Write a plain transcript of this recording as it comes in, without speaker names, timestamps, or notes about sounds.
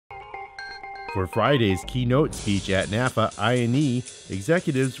For Friday's keynote speech at NAFA I&E,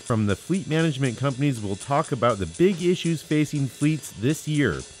 executives from the fleet management companies will talk about the big issues facing fleets this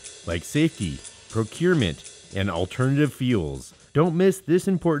year, like safety, procurement, and alternative fuels. Don't miss this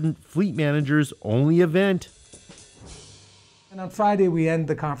important Fleet Managers Only event. And on Friday, we end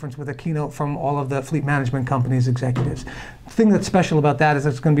the conference with a keynote from all of the fleet management companies' executives. The thing that's special about that is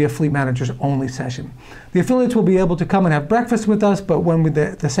it's going to be a fleet managers only session. The affiliates will be able to come and have breakfast with us, but when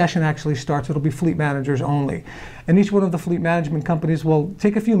the session actually starts, it'll be fleet managers only. And each one of the fleet management companies will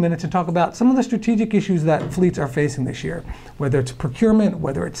take a few minutes and talk about some of the strategic issues that fleets are facing this year. Whether it's procurement,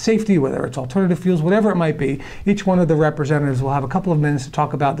 whether it's safety, whether it's alternative fuels, whatever it might be, each one of the representatives will have a couple of minutes to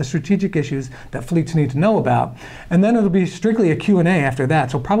talk about the strategic issues that fleets need to know about. And then it'll be strictly a Q&A after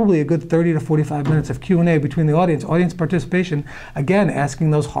that. So probably a good 30 to 45 minutes of Q&A between the audience participation, again, asking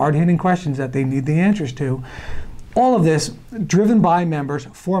those hard-hitting questions that they need the answers to. All of this driven by members,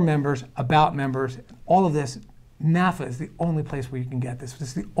 for members, about members, all of this. NAFA is the only place where you can get this.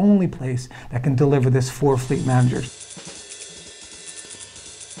 It's the only place that can deliver this for fleet managers.